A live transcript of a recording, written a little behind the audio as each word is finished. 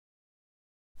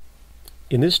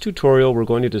In this tutorial, we're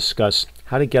going to discuss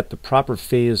how to get the proper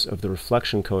phase of the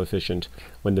reflection coefficient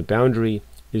when the boundary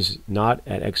is not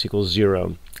at x equals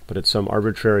 0, but at some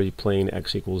arbitrary plane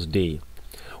x equals d.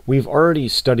 We've already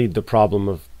studied the problem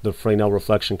of the Fresnel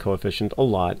reflection coefficient a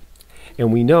lot,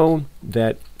 and we know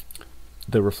that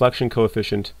the reflection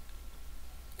coefficient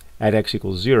at x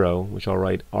equals 0, which I'll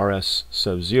write rs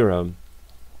sub 0,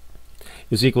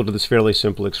 is equal to this fairly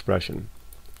simple expression,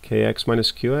 kx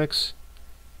minus qx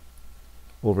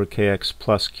over kx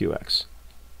plus qx.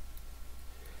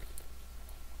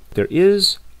 There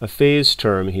is a phase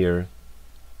term here,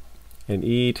 an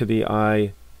e to the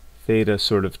I theta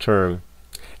sort of term,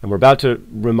 and we're about to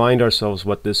remind ourselves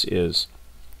what this is.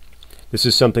 This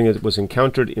is something that was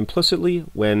encountered implicitly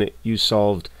when you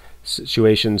solved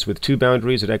situations with two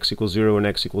boundaries at x equals 0 and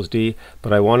x equals d,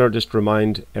 but I want to just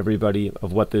remind everybody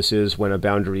of what this is when a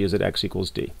boundary is at x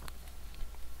equals d.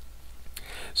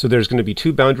 So there's going to be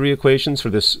two boundary equations for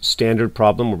this standard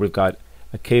problem where we've got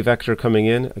a k vector coming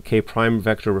in, a k prime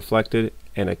vector reflected,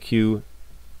 and a q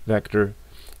vector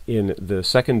in the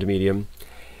second medium.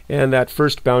 And that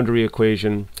first boundary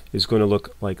equation is going to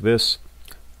look like this: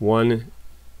 1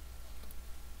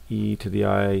 e to the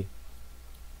I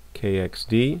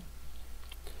kxd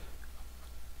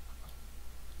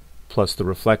plus the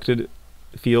reflected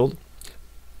field.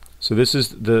 So this is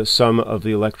the sum of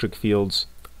the electric fields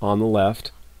on the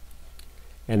left,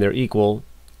 and they're equal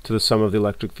to the sum of the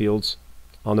electric fields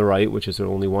on the right, which is there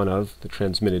only one of, the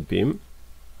transmitted beam.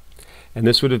 And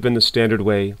this would have been the standard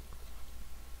way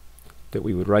that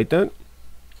we would write that.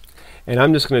 And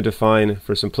I'm just going to define,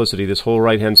 for simplicity, this whole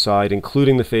right-hand side,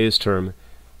 including the phase term,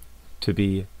 to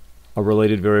be a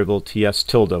related variable ts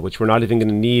tilde, which we're not even going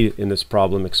to need in this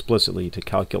problem explicitly to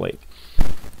calculate.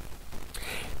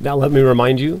 Now let me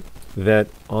remind you that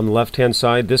on the left-hand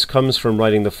side, this comes from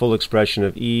writing the full expression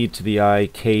of e to the I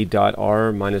k dot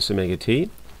r minus omega t.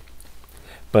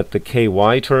 But the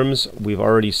ky terms, we've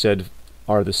already said,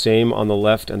 are the same on the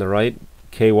left and the right.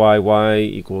 Kyy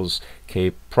equals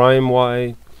k prime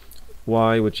y,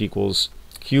 which equals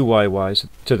qyy. So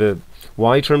to the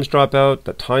y terms drop out,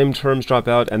 the time terms drop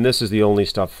out, and this is the only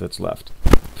stuff that's left.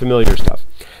 Familiar stuff.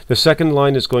 The second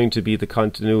line is going to be the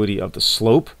continuity of the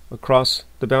slope across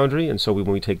the boundary, and so when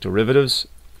we take derivatives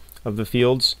of the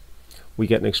fields, we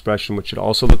get an expression which should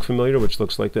also look familiar, which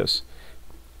looks like this: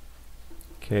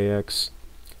 kx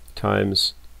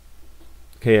times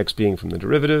kx being from the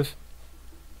derivative,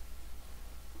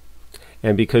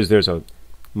 and because there's a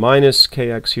minus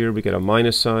kx here, we get a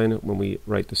minus sign when we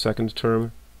write the second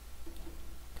term,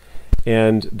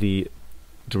 and the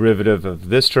derivative of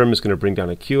this term is going to bring down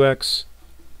a qx,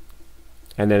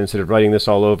 and then instead of writing this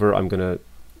all over, I'm going to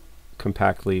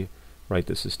compactly write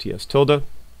this as ts tilde.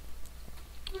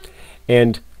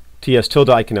 And ts tilde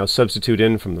I can now substitute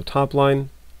in from the top line,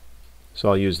 so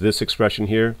I'll use this expression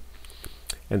here,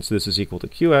 and so this is equal to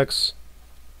qx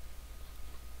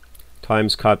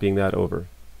times copying that over.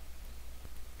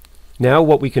 Now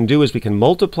what we can do is we can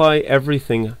multiply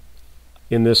everything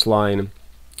in this line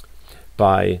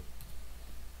by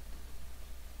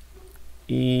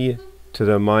e to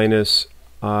the minus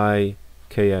I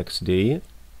kxd,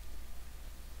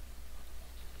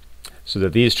 so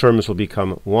that these terms will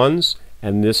become 1s,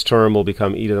 and this term will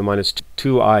become e to the minus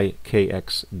 2I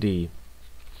kxd.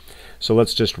 So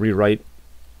let's just rewrite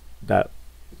that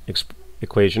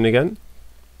equation again,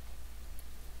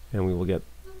 and we will get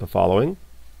the following.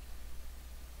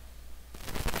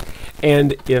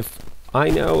 And if I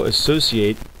now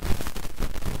associate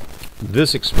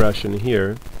this expression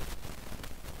here,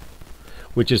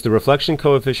 which is the reflection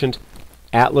coefficient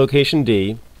at location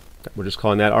d, we're just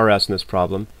calling that rs in this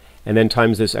problem, and then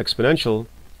times this exponential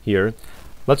here,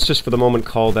 let's just for the moment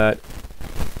call that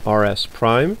rs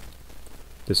prime.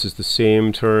 This is the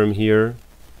same term here,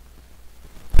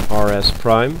 rs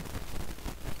prime.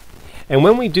 And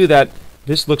when we do that,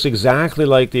 this looks exactly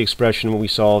like the expression we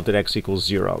solved at x equals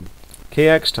 0.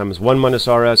 Kx times 1 minus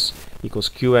rs equals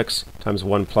qx times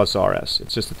 1 plus rs.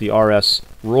 It's just that the rs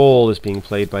role is being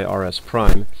played by rs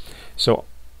prime. So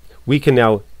we can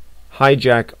now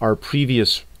hijack our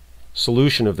previous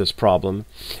solution of this problem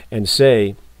and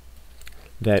say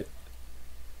that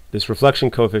this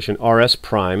reflection coefficient rs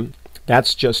prime,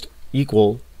 that's just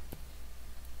equal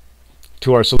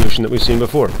to our solution that we've seen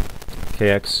before.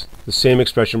 Kx, the same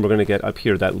expression we're going to get up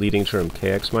here, that leading term,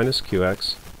 kx minus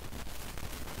qx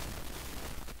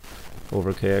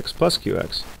over kx plus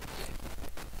qx.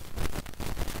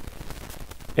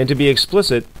 And to be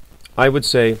explicit, I would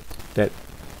say that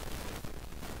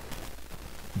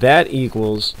that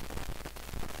equals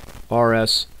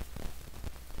rs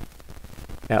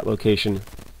at location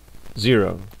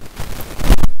 0.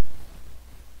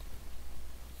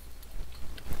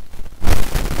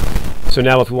 So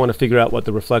now if we want to figure out what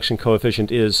the reflection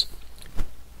coefficient is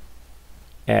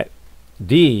at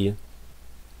D,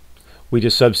 we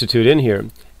just substitute in here,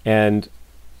 and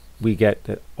we get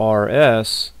that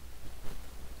RS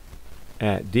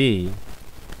at D,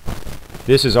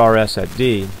 this is RS at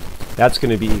D, that's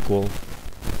going to be equal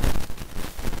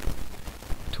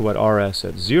to what RS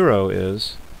at 0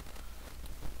 is,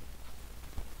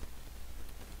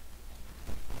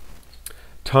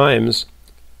 times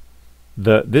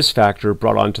this factor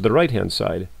brought onto the right-hand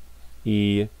side,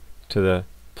 e to the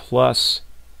plus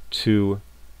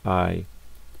 2I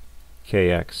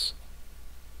kx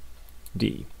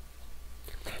d.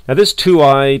 Now this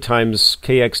 2I times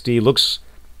kxd looks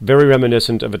very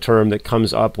reminiscent of a term that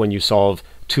comes up when you solve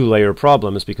two-layer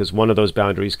problems, because one of those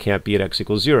boundaries can't be at x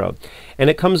equals 0. And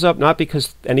it comes up not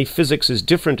because any physics is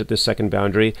different at this second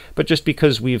boundary, but just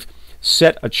because we've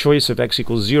set a choice of x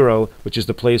equals 0, which is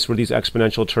the place where these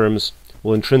exponential terms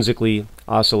will intrinsically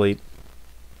oscillate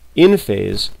in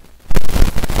phase.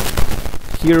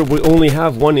 Here we only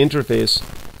have one interface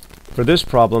for this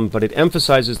problem, but it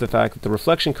emphasizes the fact that the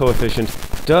reflection coefficient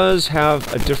does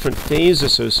have a different phase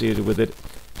associated with it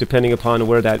depending upon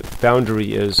where that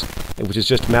boundary is, which is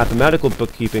just mathematical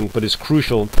bookkeeping, but is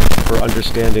crucial for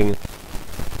understanding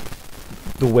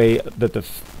the way that the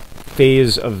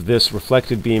phase of this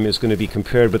reflected beam is going to be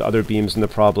compared with other beams in the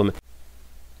problem.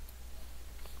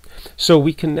 So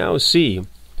we can now see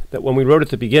that when we wrote at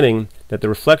the beginning that the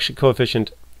reflection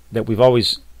coefficient that we've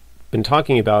always been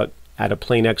talking about at a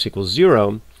plane x equals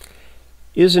 0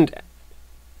 isn't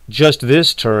just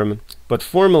this term, but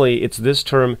formally it's this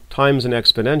term times an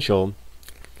exponential,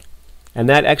 and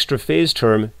that extra phase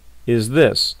term is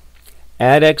this.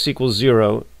 At x equals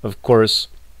 0, of course,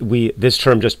 this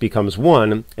term just becomes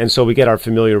 1, and so we get our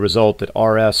familiar result that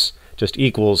RS just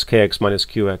equals kx minus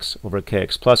qx over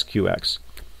kx plus qx.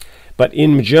 But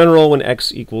in general, when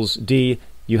x equals d,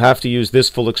 you have to use this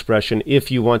full expression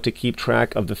if you want to keep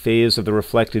track of the phase of the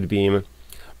reflected beam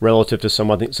relative to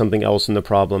something else in the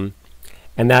problem.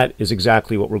 And that is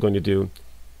exactly what we're going to do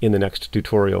in the next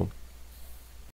tutorial.